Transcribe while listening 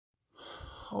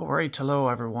All right, hello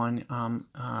everyone.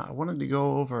 I wanted to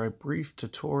go over a brief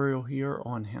tutorial here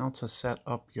on how to set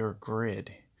up your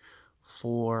grid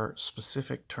for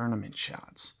specific tournament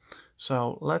shots.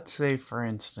 So let's say, for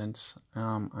instance,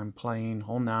 I'm playing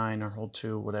hole 9 or hole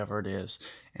 2, whatever it is,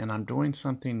 and I'm doing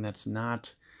something that's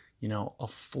not, a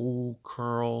full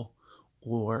curl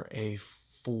or a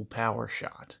full power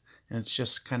shot, and it's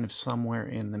just kind of somewhere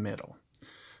in the middle.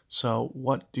 So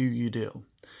what do you do?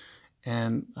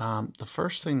 And the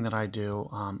first thing that I do,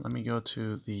 let me go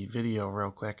to the video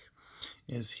real quick,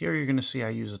 is here you're going to see I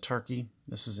use a turkey.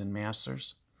 This is in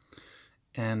Masters.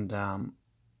 And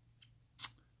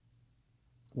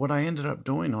what I ended up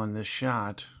doing on this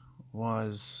shot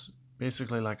was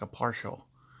basically like a partial.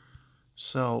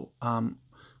 So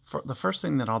for the first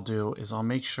thing that I'll do is I'll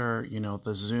make sure,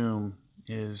 the zoom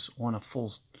is on a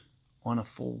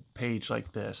full page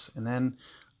like this. And then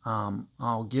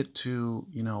I'll get to,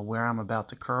 where I'm about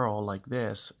to curl like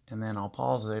this, and then I'll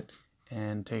pause it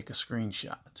and take a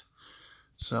screenshot.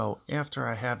 So after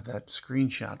I have that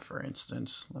screenshot, for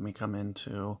instance, let me come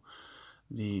into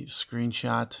the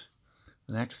screenshot.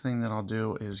 The next thing that I'll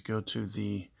do is go to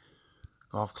the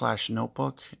Golf Clash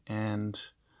notebook, and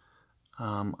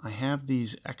I have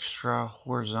these extra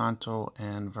horizontal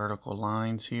and vertical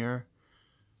lines here.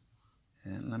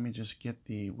 And let me just get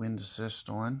the wind assist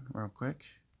on real quick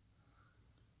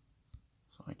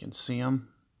so I can see them.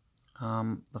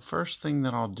 The first thing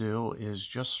that I'll do is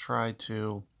just try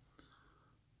to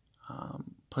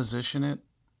position it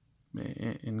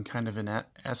in kind of an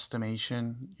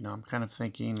estimation. I'm kind of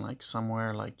thinking like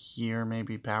somewhere like here,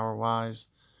 maybe power-wise.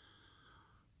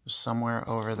 Somewhere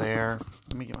over there.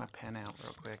 Let me get my pen out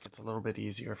real quick. It's a little bit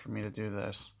easier for me to do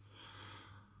this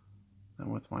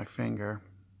than with my finger.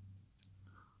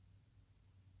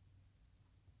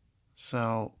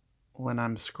 So when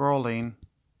I'm scrolling,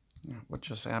 what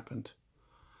just happened?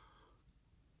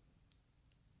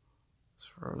 This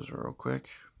froze real quick.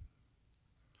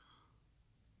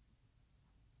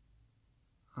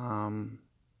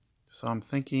 So I'm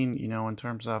thinking, in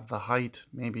terms of the height,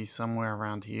 maybe somewhere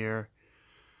around here.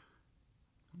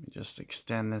 Let me just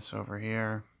extend this over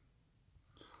here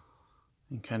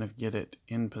and kind of get it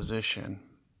in position.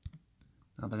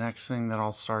 Now the next thing that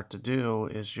I'll start to do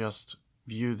is just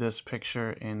view this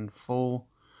picture in full,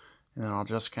 and then I'll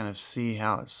just kind of see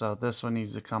how so this one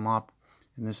needs to come up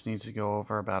and this needs to go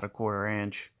over about 1/4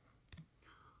 inch.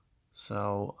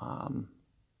 So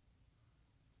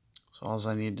all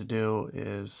I need to do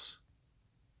is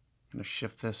kind of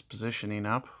shift this positioning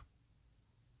up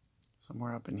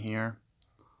somewhere up in here.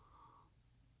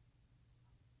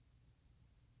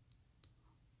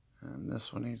 And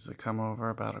this one needs to come over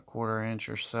about 1/4 inch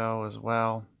or so as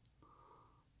well.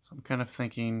 So I'm kind of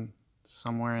thinking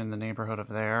somewhere in the neighborhood of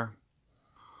there.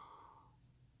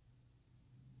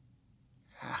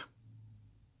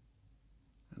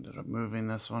 Ended up moving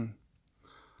this one.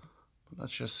 But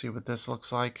let's just see what this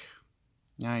looks like.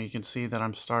 Now you can see that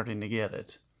I'm starting to get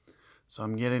it. So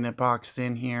I'm getting it boxed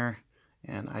in here,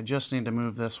 and I just need to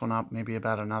move this one up maybe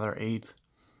about another 1/8,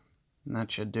 and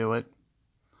that should do it.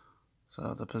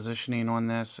 So the positioning on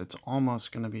this, it's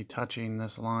almost going to be touching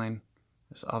this line,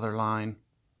 this other line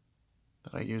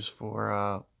that I use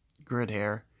for grid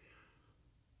hair.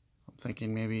 I'm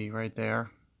thinking maybe right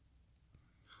there.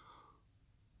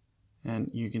 And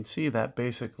you can see that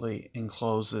basically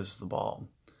encloses the ball.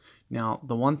 Now,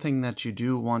 the one thing that you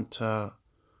do want to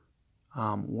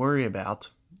worry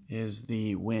about is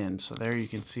the wind. So there you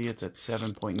can see it's at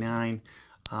 7.9.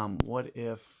 What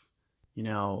if,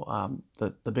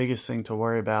 the biggest thing to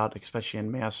worry about, especially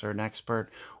in Master and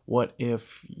Expert, what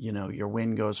if, your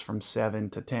wind goes from 7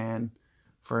 to 10,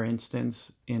 for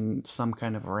instance, in some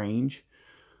kind of range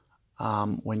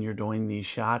when you're doing these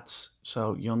shots.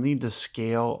 So you'll need to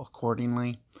scale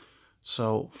accordingly.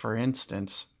 So for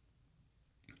instance,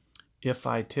 if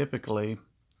I typically,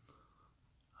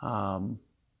 had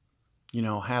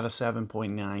a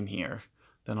 7.9 here,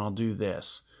 then I'll do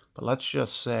this. But let's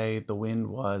just say the wind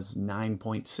was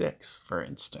 9.6, for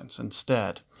instance,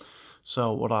 instead.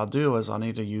 So what I'll do is I'll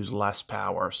need to use less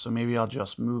power. So maybe I'll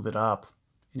just move it up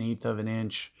 1/8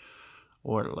 inch,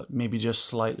 or maybe just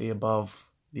slightly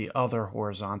above the other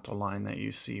horizontal line that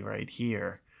you see right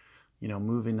here.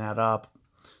 Moving that up,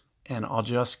 and I'll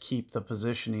just keep the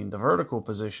positioning, the vertical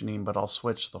positioning, but I'll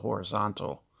switch the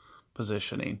horizontal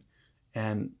positioning.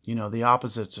 And the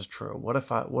opposite is true. What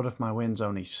if my wind's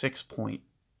only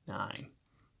 6.9,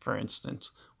 for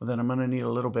instance? Well, then I'm going to need a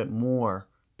little bit more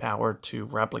power to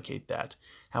replicate that.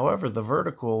 However, the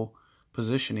vertical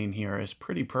positioning here is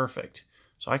pretty perfect.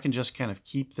 So I can just kind of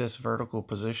keep this vertical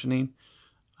positioning,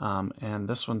 and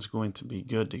this one's going to be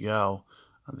good to go.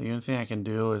 The only thing I can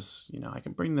do is, I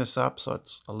can bring this up so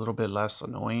it's a little bit less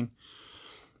annoying.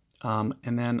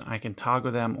 And then I can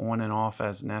toggle them on and off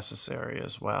as necessary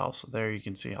as well. So there you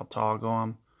can see I'll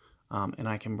toggle them and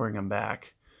I can bring them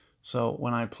back. So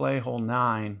when I play hole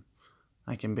 9,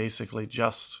 I can basically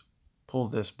just pull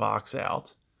this box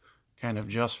out kind of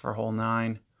just for hole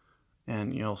 9,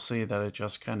 and you'll see that it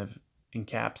just kind of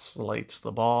encapsulates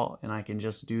the ball, and I can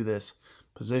just do this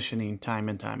positioning time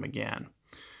and time again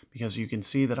because you can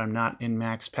see that I'm not in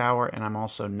max power and I'm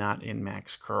also not in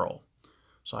max curl.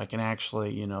 So I can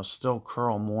actually, still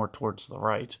curl more towards the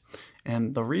right.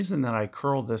 And the reason that I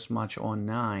curl this much on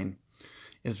 9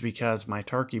 is because my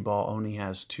turkey ball only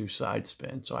has 2 side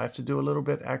spins. So I have to do a little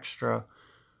bit extra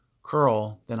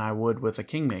curl than I would with a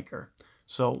kingmaker.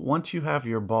 So once you have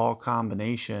your ball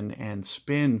combination and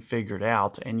spin figured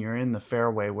out and you're in the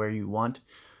fairway where you want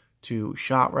to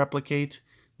shot replicate,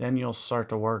 then you'll start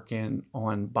to work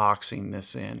on boxing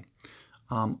this in.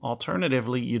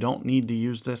 Alternatively, you don't need to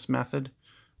use this method,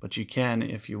 but you can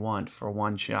if you want for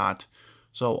one shot.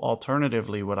 So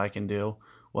alternatively, what I can do,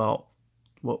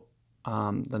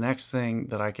 the next thing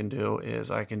that I can do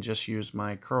is I can just use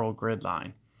my curl grid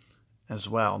line as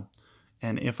well.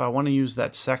 And if I want to use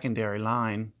that secondary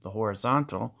line, the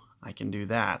horizontal, I can do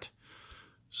that.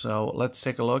 So let's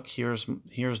take a look. Here's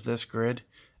this grid.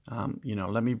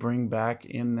 Let me bring back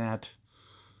in that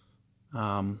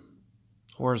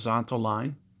horizontal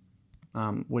line.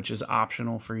 Which is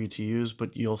optional for you to use,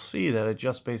 but you'll see that it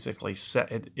just basically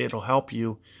it'll help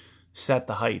you set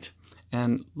the height.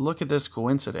 And look at this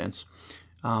coincidence.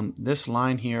 This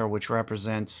line here, which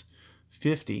represents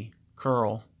 50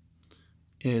 curl,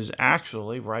 is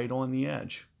actually right on the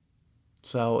edge.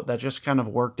 So that just kind of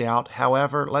worked out.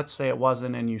 However, let's say it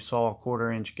wasn't and you saw a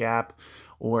 1/4 inch gap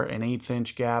or an 1/8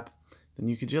 inch gap, then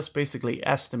you could just basically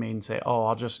estimate and say, oh,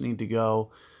 I'll just need to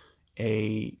go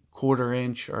a 1/4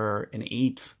 inch or an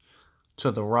 1/8 to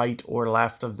the right or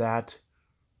left of that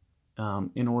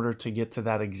in order to get to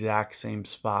that exact same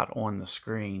spot on the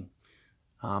screen.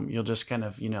 You'll just kind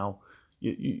of,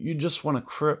 you just want to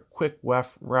quick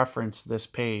reference this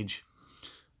page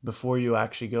before you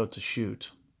actually go to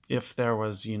shoot. If there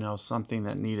was, something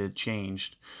that needed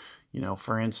changed,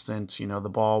 for instance, the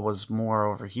ball was more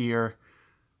over here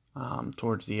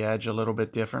towards the edge a little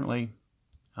bit differently.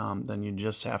 Then you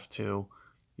just have to,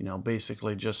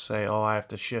 basically just say, oh, I have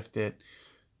to shift it,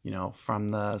 from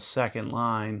the second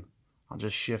line. I'll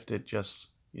just shift it just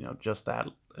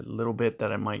that a little bit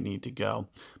that I might need to go.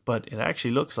 But it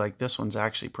actually looks like this one's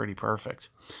actually pretty perfect.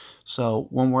 So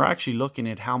when we're actually looking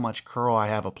at how much curl I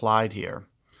have applied here,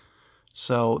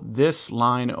 so this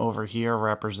line over here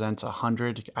represents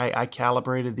 100. I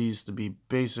calibrated these to be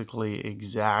basically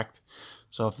exact.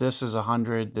 So if this is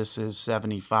 100, this is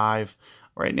 75.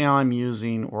 Right now I'm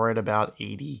using right about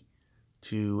 80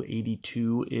 to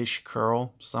 82-ish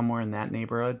curl, somewhere in that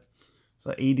neighborhood.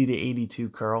 So 80 to 82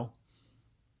 curl,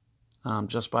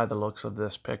 just by the looks of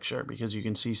this picture, because you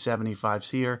can see 75's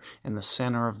here in the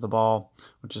center of the ball,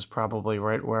 which is probably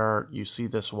right where you see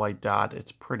this white dot.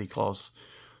 It's pretty close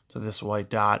to this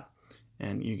white dot,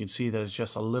 and you can see that it's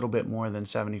just a little bit more than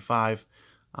 75,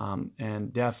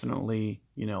 and definitely,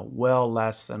 well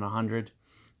less than 100.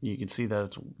 You can see that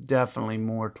it's definitely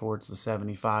more towards the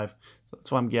 75. So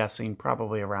that's why I'm guessing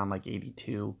probably around like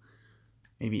 82,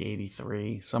 maybe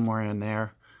 83, somewhere in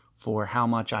there for how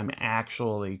much I'm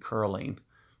actually curling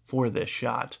for this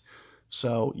shot.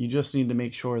 So you just need to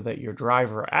make sure that your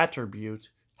driver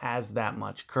attribute has that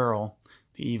much curl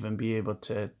to even be able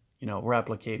to,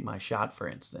 replicate my shot, for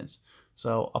instance.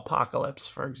 So Apocalypse,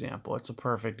 for example, it's a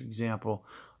perfect example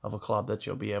of a club that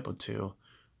you'll be able to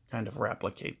kind of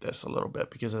replicate this a little bit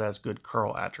because it has good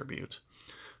curl attributes.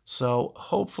 So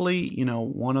hopefully,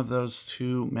 one of those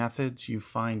two methods you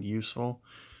find useful.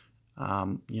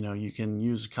 You can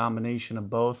use a combination of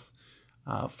both.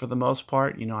 For the most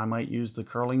part, I might use the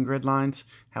curling grid lines.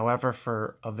 However,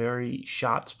 for a very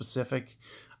shot specific,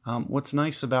 what's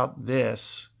nice about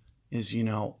this is,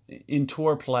 in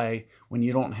tour play, when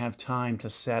you don't have time to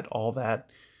set all that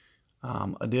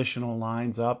additional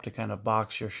lines up to kind of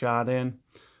box your shot in,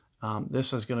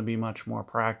 this is going to be much more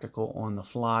practical on the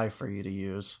fly for you to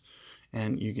use.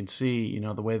 And you can see,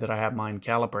 the way that I have mine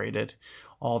calibrated,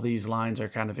 all these lines are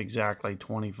kind of exactly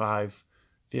 25,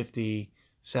 50,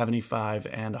 75,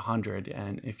 and 100.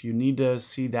 And if you need to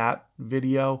see that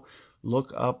video,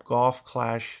 look up Golf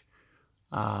Clash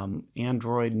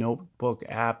Android notebook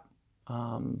app.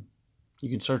 You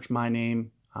can search my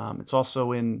name. It's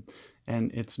also in,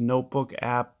 and it's notebook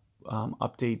app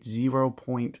update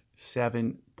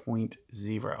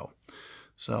 0.7.0.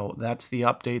 So that's the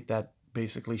update that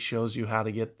basically shows you how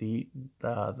to get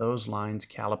those lines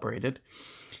calibrated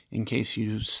in case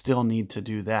you still need to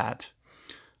do that.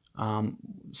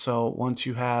 So once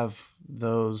you have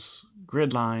those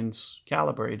grid lines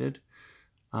calibrated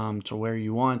to where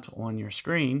you want on your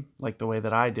screen, like the way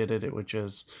that I did it, which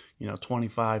is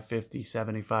 25, 50,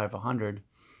 75, 100,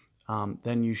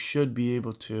 then you should be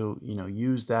able to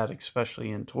use that,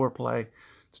 especially in tour play,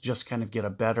 to just kind of get a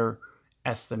better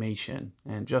estimation,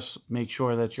 and just make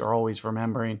sure that you're always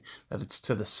remembering that it's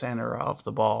to the center of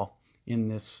the ball in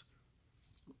this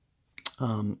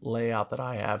layout that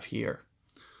I have here.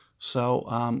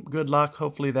 So good luck.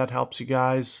 Hopefully that helps you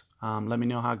guys. Let me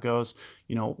know how it goes.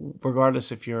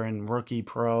 Regardless if you're in rookie,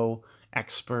 pro,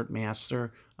 expert,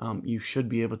 master, you should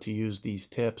be able to use these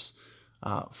tips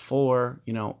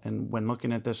and when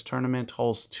looking at this tournament,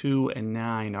 holes 2 and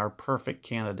 9 are perfect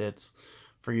candidates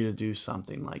for you to do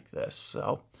something like this.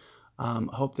 So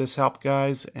hope this helped,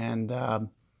 guys, and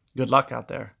good luck out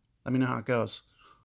there. Let me know how it goes.